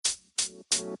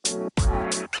Hi,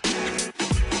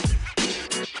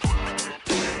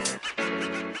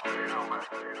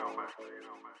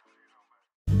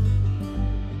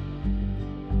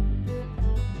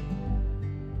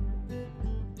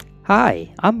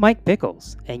 I'm Mike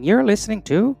Pickles, and you're listening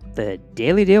to the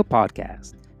Daily Dale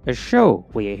Podcast, a show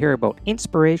where you hear about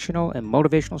inspirational and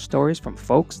motivational stories from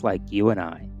folks like you and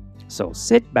I. So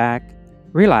sit back,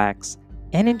 relax,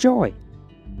 and enjoy.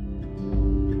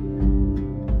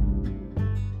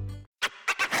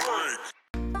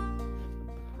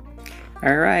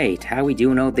 All right, how we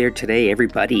doing out there today,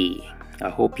 everybody? I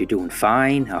hope you're doing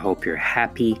fine. I hope you're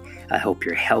happy. I hope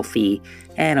you're healthy.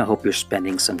 And I hope you're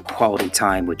spending some quality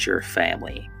time with your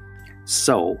family.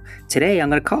 So, today I'm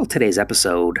going to call today's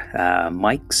episode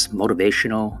Mike's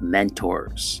Motivational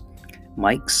Mentors.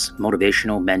 Mike's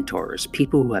Motivational Mentors,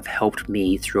 people who have helped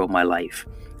me throughout my life.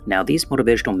 Now, these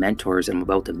motivational mentors I'm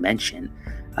about to mention,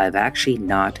 I've actually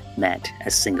not met a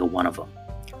single one of them.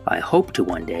 I hope to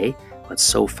one day, but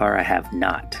so far I have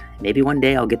not. Maybe one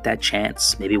day I'll get that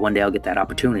chance. Maybe one day I'll get that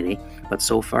opportunity. But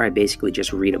so far I basically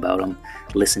just read about them,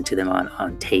 listen to them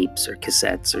on tapes or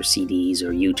cassettes or CDs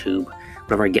or YouTube,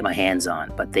 whatever I get my hands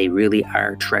on. But they really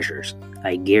are treasures.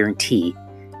 I guarantee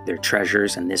they're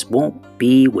treasures, and this won't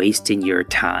be wasting your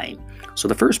time. So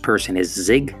the first person is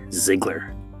Zig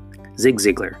Ziglar. Zig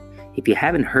Ziglar. If you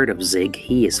haven't heard of Zig,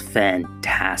 he is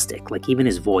fantastic. Like even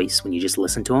his voice, when you just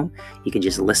listen to him, you can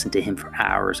just listen to him for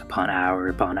hours upon hour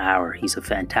upon hour. He's a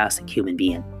fantastic human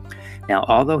being. Now,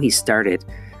 although he started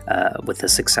with a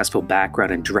successful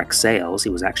background in direct sales, he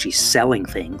was actually selling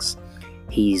things.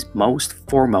 He's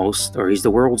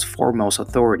the world's foremost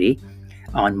authority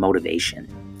on motivation.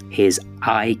 His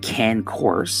I Can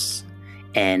course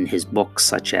and his books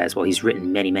such as, well, he's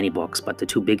written many, many books, but the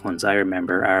two big ones I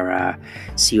remember are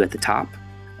See You at the Top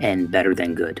and Better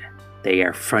Than Good. They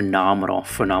are phenomenal,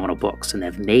 phenomenal books, and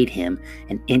they've made him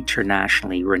an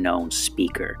internationally renowned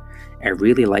speaker. I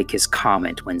really like his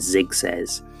comment when Zig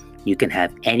says, you can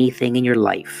have anything in your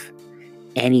life,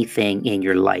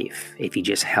 if you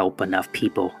just help enough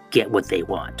people get what they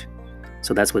want.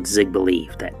 So that's what Zig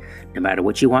believed, that no matter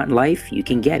what you want in life, you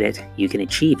can get it, you can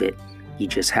achieve it. You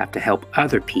just have to help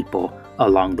other people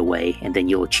along the way, and then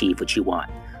you'll achieve what you want.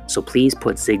 So please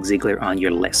put Zig Ziglar on your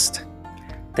list.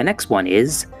 The next one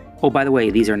is, oh, by the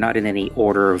way, these are not in any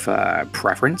order of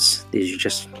preference. These are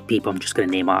just people I'm just going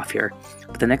to name off here.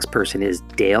 But the next person is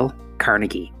Dale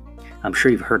Carnegie. I'm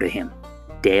sure you've heard of him.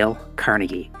 Dale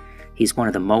Carnegie. He's one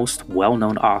of the most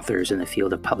well-known authors in the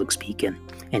field of public speaking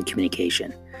and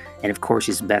communication. And of course,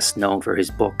 he's best known for his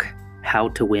book, How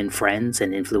to Win Friends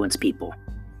and Influence People.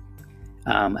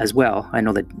 As well, I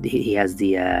know that he has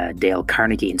the Dale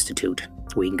Carnegie Institute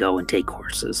where you can go and take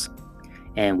courses.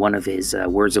 And one of his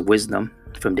words of wisdom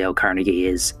from Dale Carnegie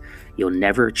is, you'll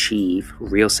never achieve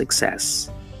real success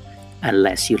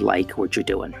unless you like what you're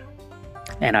doing.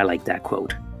 And I like that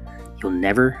quote. You'll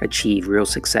never achieve real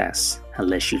success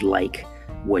unless you like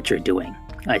what you're doing.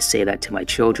 I say that to my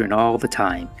children all the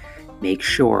time. Make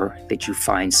sure that you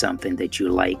find something that you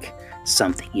like,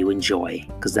 something you enjoy,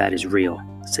 because that is real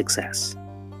success.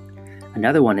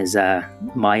 Another one is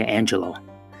Maya Angelou.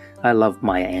 I love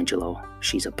Maya Angelou.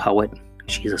 She's a poet.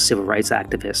 She's a civil rights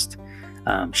activist.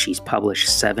 She's published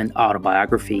 7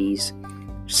 autobiographies,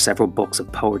 several books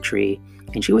of poetry,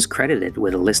 and she was credited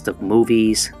with a list of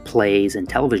movies, plays, and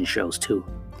television shows too.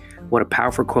 What a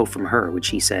powerful quote from her, which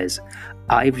she says,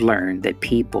 I've learned that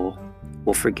people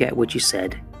will forget what you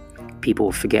said, people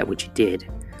will forget what you did,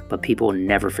 but people will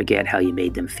never forget how you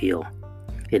made them feel.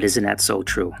 Isn't that so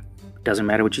true? Doesn't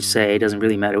matter what you say, doesn't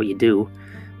really matter what you do,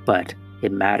 but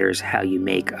it matters how you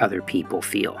make other people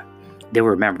feel. They'll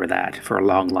remember that for a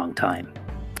long, long time.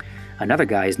 Another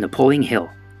guy is Napoleon Hill.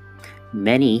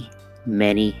 Many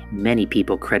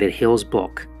people credit Hill's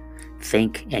book,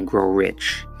 Think and Grow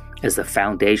Rich, as the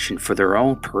foundation for their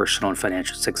own personal and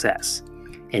financial success.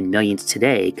 And millions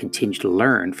today continue to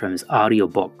learn from his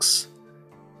audiobooks.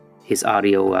 His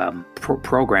audio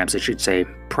programs, I should say,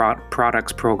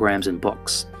 products, programs, and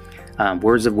books.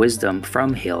 Words of wisdom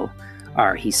from Hill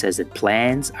are, he says that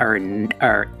plans are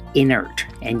inert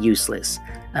and useless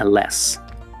unless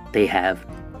they have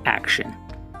action.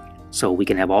 So we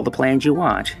can have all the plans you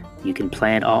want, you can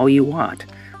plan all you want,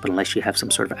 but unless you have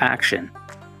some sort of action,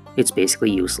 it's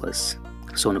basically useless.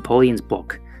 So Napoleon's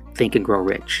book, Think and Grow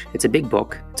Rich, it's a big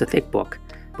book, it's a thick book,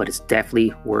 but it's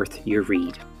definitely worth your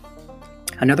read.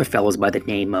 Another fellow is by the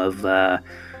name of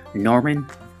Norman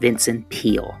Vincent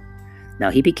Peale. Now,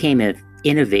 he became an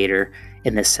innovator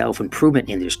in the self-improvement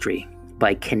industry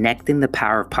by connecting the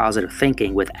power of positive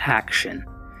thinking with action.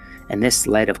 And this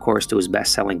led, of course, to his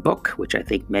best-selling book, which I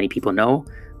think many people know,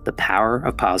 The Power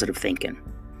of Positive Thinking.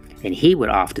 And he would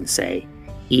often say,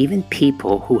 even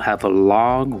people who have a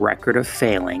long record of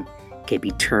failing can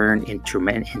be turned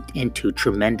into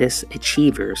tremendous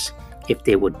achievers if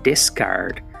they would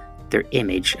discard their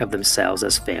image of themselves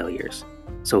as failures.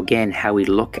 So again, how we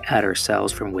look at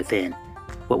ourselves from within,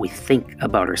 what we think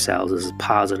about ourselves is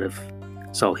positive.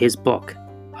 So his book,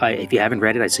 if you haven't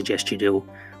read it, I suggest you do.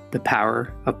 The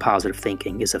Power of Positive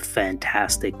Thinking is a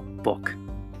fantastic book.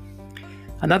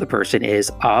 Another person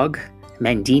is Og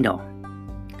Mandino.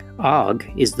 Og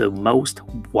is the most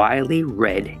widely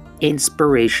read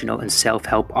inspirational and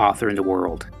self-help author in the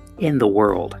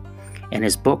world. And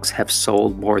his books have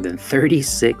sold more than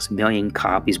 36 million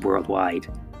copies worldwide.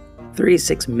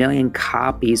 36 million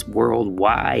copies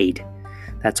worldwide.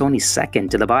 That's only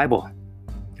second to the Bible.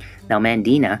 Now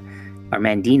Mandino,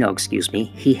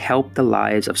 he helped the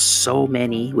lives of so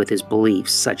many with his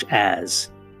beliefs, such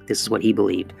as, this is what he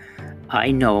believed,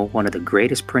 I know one of the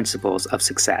greatest principles of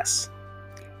success.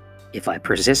 If I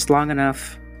persist long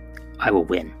enough, I will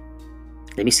win.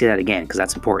 Let me say that again, because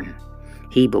that's important.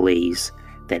 He believes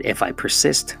that if I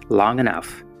persist long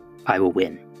enough, I will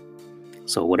win.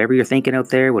 So whatever you're thinking out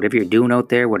there, whatever you're doing out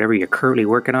there, whatever you're currently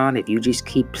working on, if you just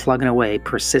keep plugging away,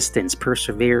 persistence,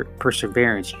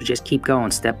 perseverance, you just keep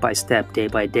going step by step, day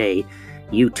by day,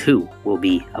 you too will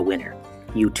be a winner.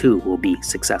 You too will be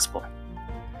successful.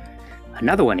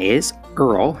 Another one is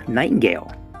Earl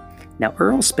Nightingale. Now,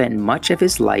 Earl spent much of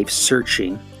his life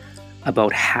searching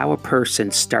about how a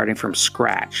person starting from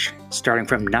scratch, starting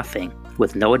from nothing,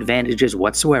 with no advantages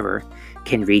whatsoever,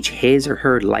 can reach his or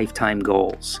her lifetime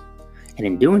goals. And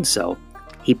in doing so,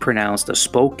 he pronounced a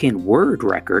spoken word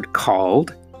record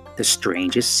called The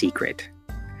Strangest Secret.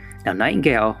 Now,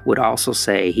 Nightingale would also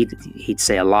say, he'd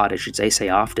say a lot, say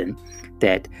often,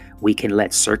 that we can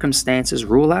let circumstances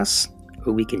rule us,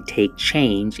 or we can take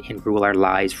change and rule our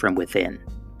lives from within.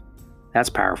 That's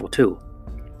powerful too.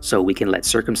 So we can let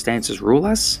circumstances rule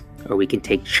us, or we can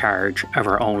take charge of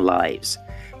our own lives.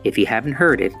 If you haven't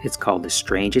heard it, it's called The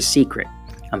Strangest Secret.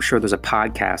 I'm sure there's a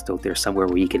podcast out there somewhere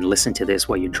where you can listen to this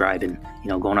while you're driving,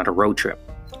 going on a road trip.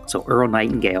 So Earl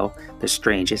Nightingale, The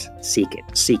Strangest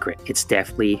Secret. It's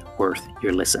definitely worth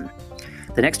your listen.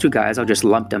 The next two guys, I'll just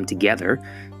lump them together.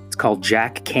 It's called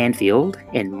Jack Canfield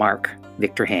and Mark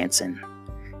Victor Hansen.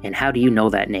 And how do you know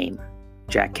that name?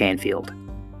 Jack Canfield,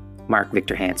 Mark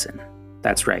Victor Hansen.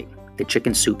 That's right, the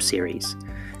Chicken Soup series.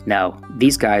 Now,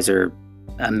 these guys are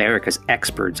America's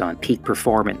experts on peak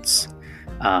performance,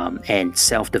 and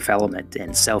self-development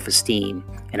and self-esteem.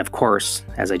 And of course,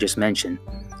 as I just mentioned,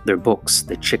 their books,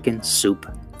 The Chicken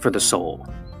Soup for the Soul.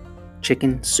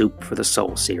 Chicken Soup for the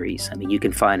Soul series. I mean, you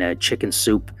can find a chicken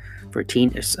soup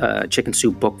chicken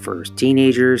soup book for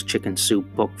teenagers, chicken soup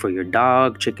book for your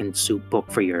dog, chicken soup book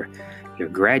for your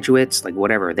graduates, like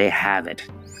whatever, they have it.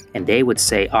 And they would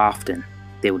say often,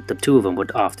 the two of them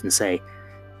would often say,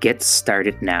 get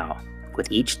started now.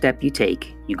 With each step you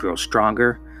take, you grow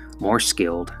stronger, more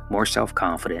skilled, more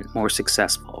self-confident, more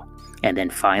successful, and then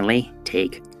finally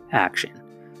take action.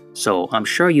 So I'm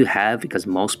sure you have, because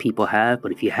most people have,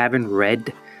 but if you haven't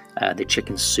read the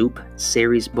Chicken Soup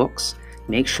series books,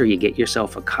 make sure you get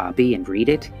yourself a copy and read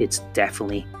it. It's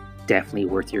definitely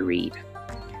worth your read.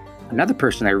 Another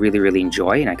person I really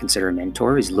enjoy and I consider a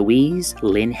mentor is Louise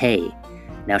Lynn Hay.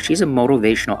 Now, she's a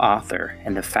motivational author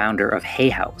and the founder of Hay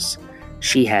House.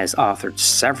 She has authored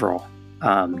several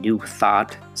new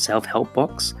thought self-help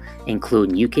books,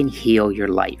 including You Can Heal Your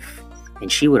Life.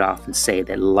 And she would often say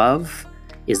that love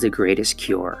is the greatest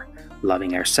cure.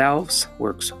 Loving ourselves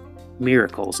works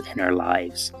miracles in our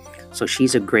lives. So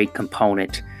she's a great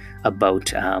component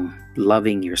about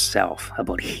loving yourself,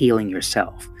 about healing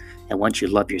yourself. And once you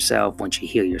love yourself, once you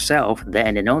heal yourself,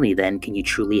 then and only then can you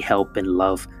truly help and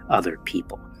love other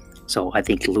people. So I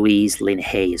think Louise Lynn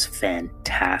Hay is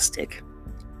fantastic.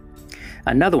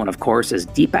 Another one, of course, is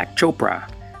Deepak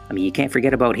Chopra. I mean, you can't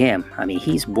forget about him. I mean,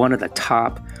 he's one of the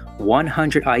top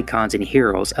 100 icons and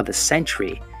heroes of the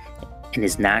century, and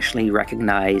is nationally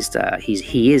recognized.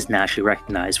 He is nationally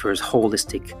recognized for his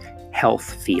holistic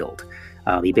health field.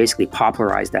 He basically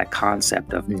popularized that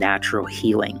concept of natural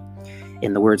healing.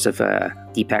 In the words of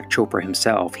Deepak Chopra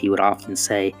himself, he would often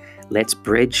say, "Let's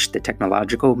bridge the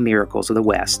technological miracles of the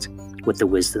West with the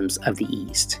wisdoms of the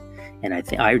East." And I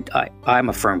think I'm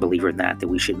a firm believer in that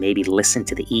we should maybe listen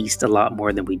to the East a lot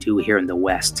more than we do here in the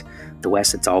West. The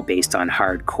West, it's all based on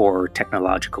hardcore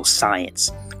technological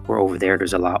science, where over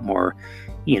there's a lot more,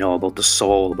 about the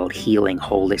soul, about healing,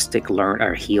 holistic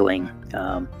healing,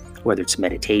 whether it's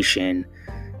meditation,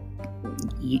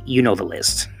 you know the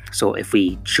list. So if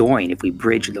we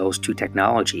bridge those two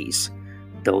technologies,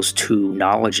 those two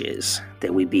knowledges,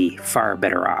 then we'd be far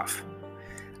better off.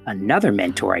 Another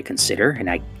mentor I consider, and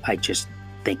I just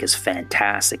think is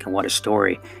fantastic and what a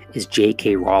story, is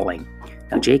J.K. Rowling.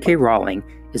 Now, J.K. Rowling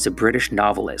is a British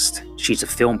novelist. She's a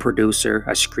film producer,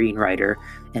 a screenwriter,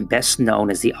 and best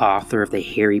known as the author of the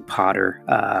Harry Potter,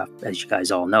 as you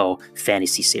guys all know,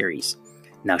 fantasy series.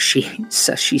 Now, she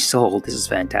sold, this is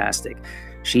fantastic,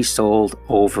 she sold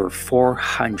over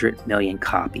 400 million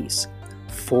copies.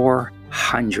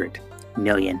 400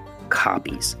 million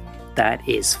copies. That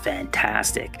is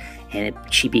fantastic. And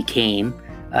she became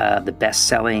the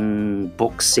best-selling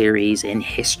book series in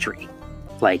history.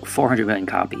 Like 400 million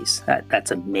copies.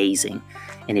 That's amazing.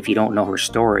 And if you don't know her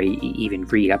story, even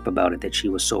read up about it, that she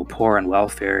was so poor on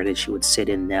welfare that she would sit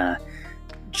in,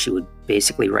 she would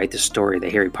basically write the story, the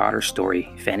Harry Potter story,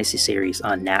 fantasy series,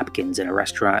 on napkins in a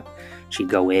restaurant. She'd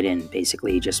go in and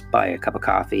basically just buy a cup of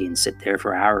coffee and sit there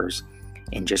for hours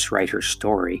and just write her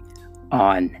story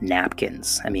on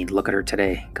napkins. I mean, look at her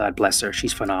today. God bless her.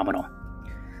 She's phenomenal.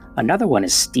 Another one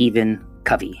is Stephen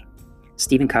Covey.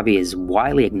 Stephen Covey is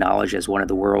widely acknowledged as one of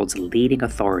the world's leading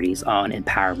authorities on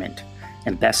empowerment,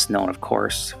 and best known, of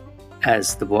course,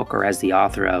 as the book or as the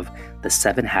author of The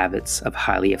 7 Habits of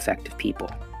Highly Effective People.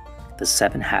 The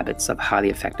 7 Habits of Highly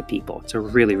Effective People. It's a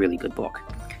really, really good book.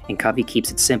 And Covey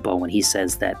keeps it simple when he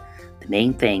says that the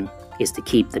main thing is to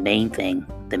keep the main thing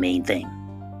the main thing.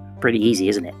 Pretty easy,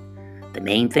 isn't it? The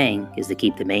main thing is to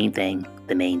keep the main thing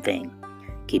the main thing.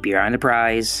 Keep your eye on the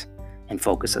prize and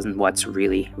focus on what's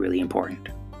really, really important.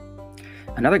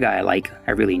 Another guy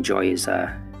I really enjoy is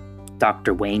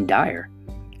Dr. Wayne Dyer.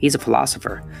 He's a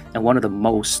philosopher and one of the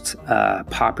most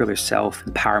popular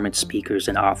self-empowerment speakers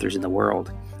and authors in the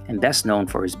world, and best known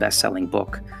for his best-selling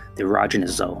book, The Erogenous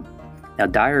Zone. Now,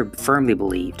 Dyer firmly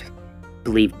believed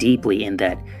deeply in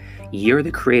that you're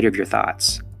the creator of your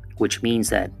thoughts, which means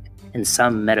that in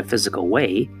some metaphysical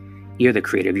way, you're the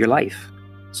creator of your life.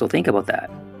 So think about that.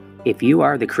 If you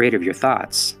are the creator of your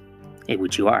thoughts,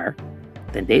 which you are,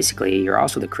 then basically you're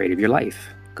also the creator of your life,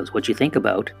 because what you think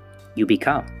about, you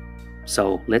become.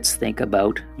 So let's think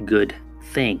about good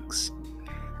things.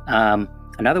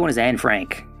 Another one is Anne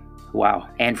Frank. Wow,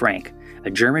 Anne Frank,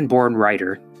 a German-born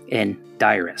writer and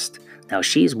diarist. Now,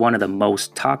 she's one of the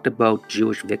most talked about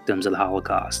Jewish victims of the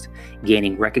Holocaust,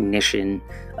 gaining recognition,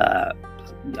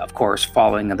 of course,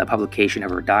 following the publication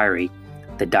of her diary,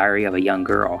 The Diary of a Young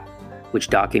Girl, which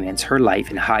documents her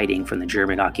life in hiding from the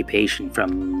German occupation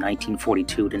from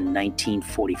 1942 to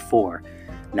 1944.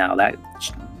 Now,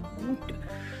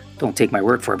 don't take my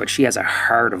word for it, but she has a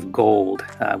heart of gold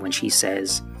when she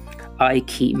says, "I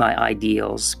keep my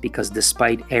ideals because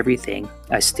despite everything,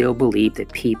 I still believe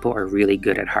that people are really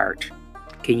good at heart."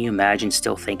 Can you imagine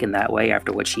still thinking that way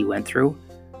after what she went through?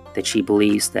 That she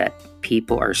believes that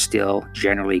people are still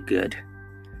generally good.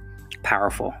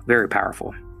 Powerful, very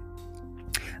powerful.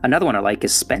 Another one I like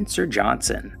is Spencer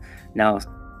Johnson. Now,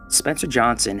 Spencer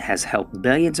Johnson has helped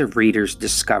millions of readers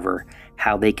discover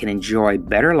how they can enjoy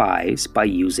better lives by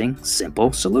using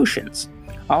simple solutions.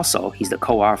 Also, he's the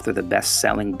co-author of the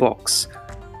best-selling books,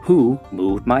 Who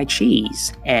Moved My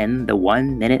Cheese and The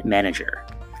 1 Minute Manager.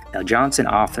 Now, Johnson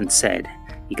often said,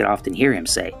 you can often hear him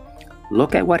say,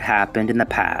 look at what happened in the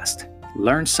past,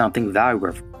 learn something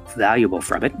valuable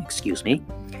from it,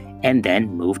 and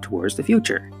then move towards the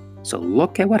future. So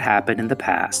look at what happened in the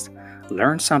past,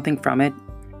 learn something from it,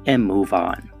 and move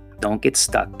on. Don't get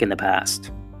stuck in the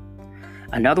past.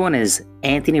 Another one is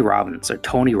Anthony Robbins, or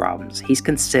Tony Robbins. He's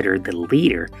considered the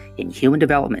leader in human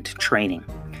development training.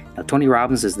 Now, Tony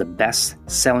Robbins is the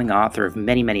best-selling author of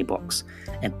many, many books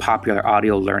and popular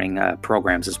audio learning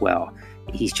programs as well.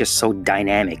 He's just so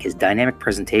dynamic. His dynamic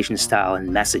presentation style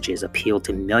and messages appeal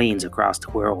to millions across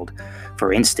the world.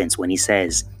 For instance, when he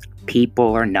says,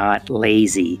 people are not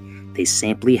lazy, they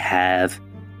simply have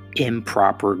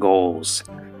improper goals.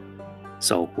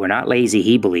 So we're not lazy,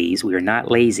 he believes. We are not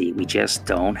lazy. We just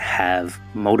don't have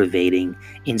motivating,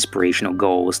 inspirational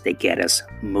goals that get us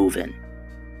moving.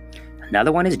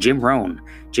 Another one is Jim Rohn.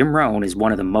 Jim Rohn is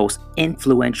one of the most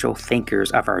influential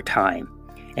thinkers of our time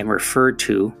and referred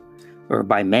to or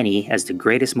by many as the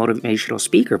greatest motivational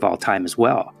speaker of all time as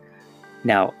well.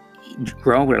 Now,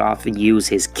 Rohn would often use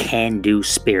his can-do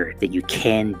spirit, that you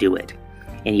can do it.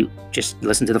 And you just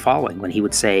listen to the following when he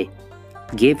would say,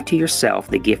 give to yourself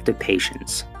the gift of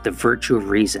patience, the virtue of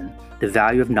reason, the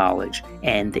value of knowledge,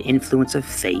 and the influence of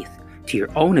faith to your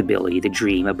own ability to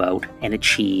dream about and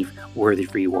achieve worthy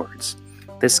rewards.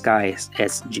 This guy,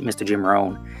 as Mr. Jim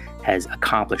Rohn, has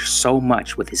accomplished so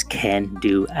much with his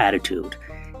can-do attitude.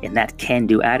 And that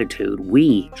can-do attitude,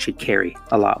 we should carry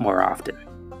a lot more often.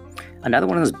 Another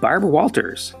one is Barbara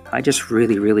Walters. I just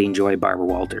really, really enjoy Barbara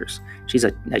Walters. She's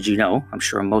as you know, I'm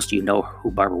sure most of you know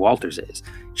who Barbara Walters is.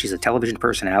 She's a television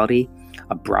personality,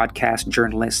 a broadcast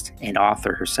journalist, and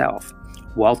author herself.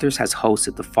 Walters has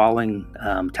hosted the following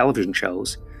television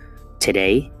shows: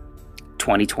 Today,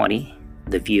 2020,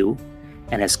 The View,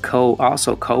 and has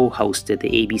also co-hosted the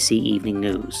ABC Evening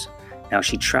News. Now,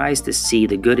 she tries to see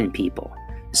the good in people,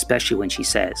 especially when she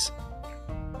says,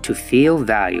 to feel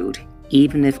valued,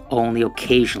 even if only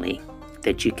occasionally,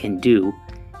 that you can do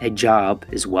a job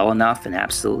is well enough and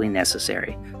absolutely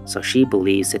necessary. So she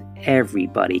believes that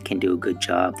everybody can do a good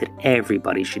job, that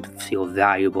everybody should feel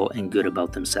valuable and good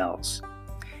about themselves.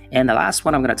 And the last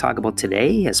one I'm going to talk about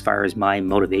today, as far as my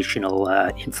motivational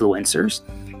influencers,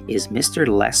 is Mr.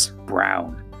 Les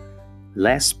Brown.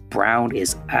 Les Brown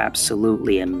is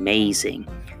absolutely amazing.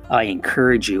 I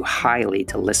encourage you highly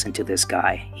to listen to this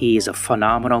guy. He is a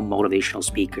phenomenal motivational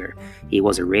speaker. He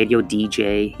was a radio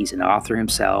DJ. He's an author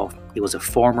himself. He was a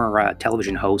former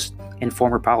television host and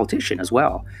former politician as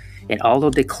well. And although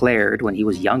declared when he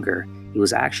was younger, he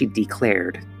was actually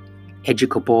declared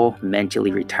educable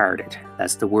mentally retarded.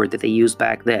 That's the word that they used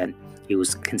back then. He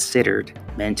was considered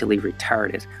mentally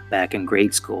retarded back in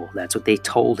grade school. That's what they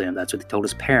told him. That's what they told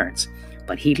his parents.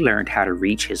 But he learned how to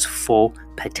reach his full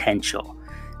potential.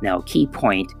 Now, a key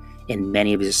point in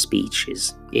many of his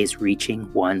speeches is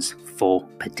reaching one's full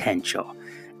potential.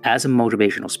 As a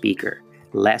motivational speaker,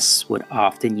 Les would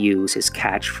often use his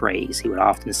catchphrase. He would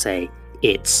often say,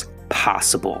 "It's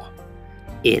possible.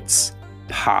 It's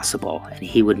possible." And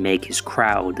he would make his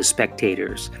crowd, the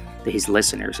spectators, his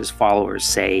listeners, his followers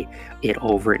say it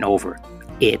over and over.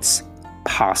 It's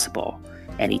possible.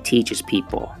 And he teaches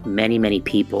people, many, many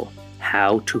people,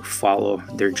 how to follow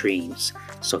their dreams.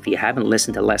 So if you haven't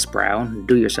listened to Les Brown,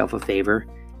 do yourself a favor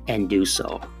and do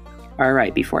so. All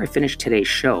right, before I finish today's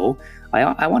show,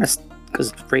 I want to,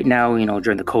 because right now,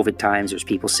 during the COVID times, there's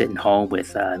people sitting home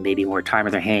with maybe more time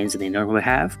on their hands than they normally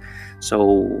have. So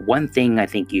one thing I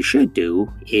think you should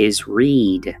do is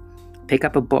read. Pick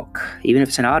up a book, even if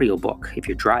it's an audio book, if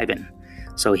you're driving.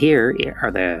 So here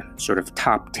are the sort of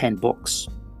top 10 books,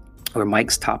 or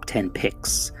Mike's top 10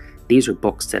 picks. These are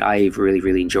books that I've really,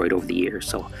 really enjoyed over the years.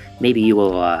 So maybe you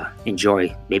will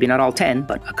enjoy, maybe not all 10,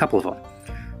 but a couple of them.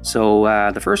 So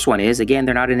the first one is, again,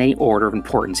 they're not in any order of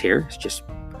importance here. It's just,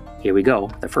 here we go.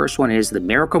 The first one is The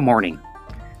Miracle Morning.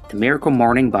 The Miracle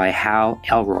Morning by Hal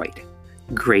Elrod.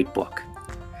 Great book.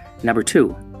 Number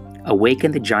 2,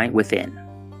 Awaken the Giant Within.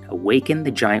 Awaken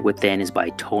the Giant Within is by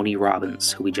Tony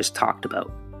Robbins, who we just talked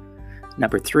about.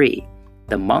 Number 3,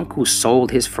 The Monk Who Sold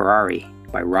His Ferrari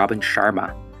by Robin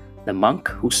Sharma. The Monk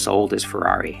Who Sold His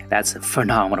Ferrari. That's a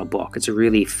phenomenal book. It's a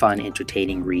really fun,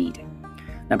 entertaining read.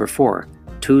 Number 4,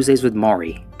 Tuesdays with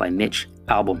Morrie by Mitch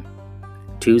Albom.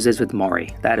 Tuesdays with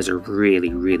Morrie. That is a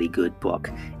really, really good book.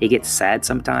 It gets sad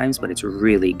sometimes, but it's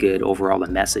really good. Overall, the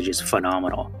message is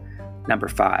phenomenal. Number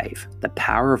 5, The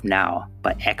Power of Now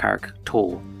by Eckhart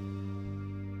Tolle.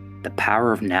 The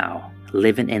Power of Now.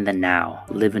 Living in the now.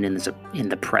 Living in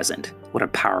the present. What a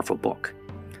powerful book.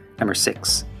 Number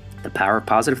 6, The Power of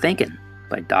Positive Thinking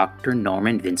by Dr.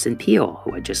 Norman Vincent Peale,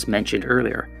 who I just mentioned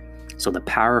earlier. So The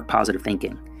Power of Positive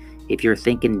Thinking. If you're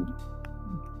thinking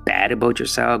bad about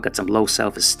yourself, got some low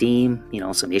self-esteem,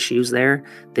 some issues there,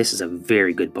 this is a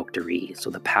very good book to read. So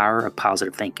The Power of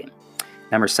Positive Thinking.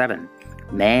 Number 7,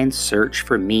 Man's Search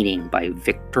for Meaning by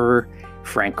Viktor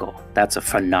Frankl. That's a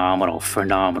phenomenal,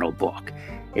 phenomenal book.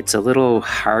 It's a little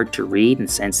hard to read in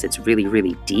the sense it's really,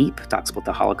 really deep. It talks about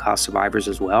the Holocaust survivors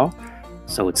as well.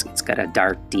 So it's got a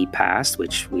dark, deep past,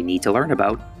 which we need to learn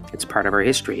about. It's part of our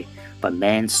history. But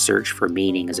Man's Search for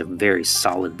Meaning is a very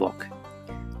solid book.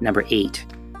 Number 8,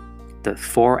 The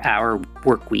 4-Hour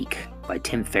Workweek by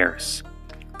Tim Ferriss.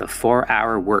 The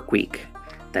 4-Hour Workweek.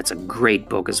 That's a great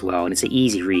book as well, and it's an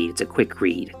easy read. It's a quick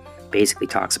read. Basically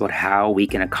talks about how we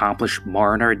can accomplish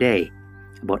more in our day,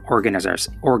 about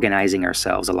organizing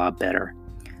ourselves a lot better.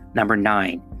 Number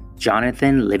 9,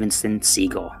 Jonathan Livingston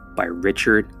Seagull by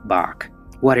Richard Bach.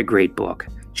 What a great book.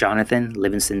 Jonathan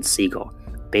Livingston Seagull.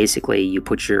 Basically,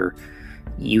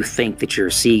 you think that you're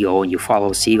a seagull and you follow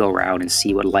a seagull around and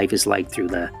see what life is like through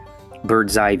the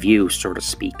bird's eye view, so to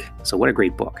speak. So what a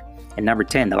great book. And number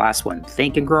 10, the last one,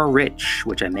 Think and Grow Rich,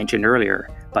 which I mentioned earlier,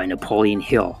 by Napoleon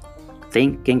Hill.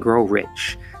 Think and Grow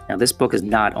Rich. Now, this book is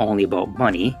not only about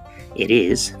money. It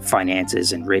is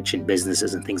finances and rich and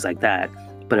businesses and things like that,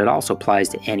 but it also applies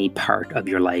to any part of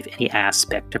your life, any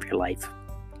aspect of your life.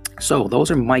 So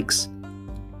those are Mike's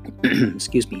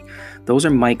those are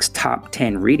Mike's top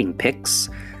 10 reading picks.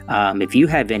 If you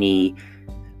have any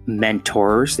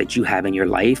mentors that you have in your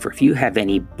life, or if you have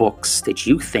any books that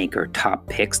you think are top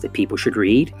picks that people should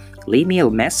read, leave me a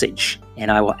message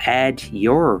and I will add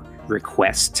your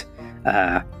request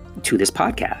to this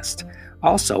podcast.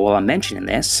 Also, while I'm mentioning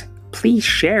this, please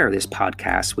share this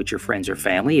podcast with your friends or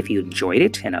family if you enjoyed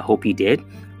it, and I hope you did.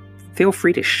 Feel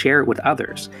free to share it with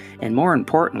others. And more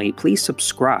importantly, please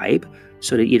subscribe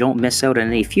so that you don't miss out on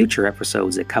any future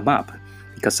episodes that come up.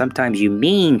 Because sometimes you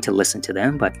mean to listen to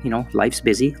them, but life's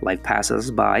busy, life passes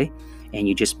us by, and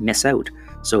you just miss out.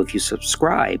 So if you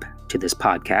subscribe to this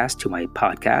podcast, to my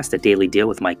podcast, A Daily Deal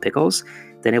with Mike Pickles,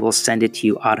 then it will send it to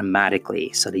you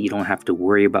automatically so that you don't have to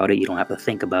worry about it, you don't have to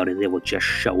think about it, it will just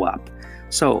show up.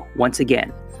 So once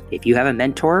again, if you have a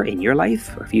mentor in your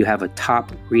life, or if you have a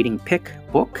top reading pick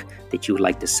book that you would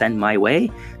like to send my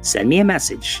way, send me a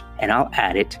message and I'll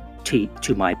add it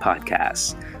to my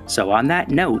podcast. So on that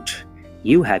note,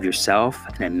 you have yourself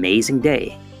an amazing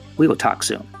day. We will talk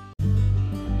soon.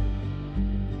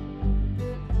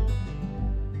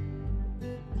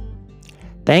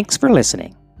 Thanks for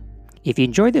listening. If you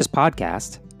enjoyed this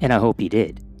podcast, and I hope you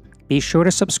did, be sure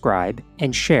to subscribe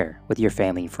and share with your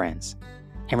family and friends.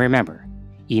 And remember,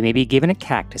 you may be given a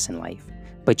cactus in life,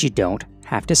 but you don't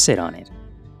have to sit on it.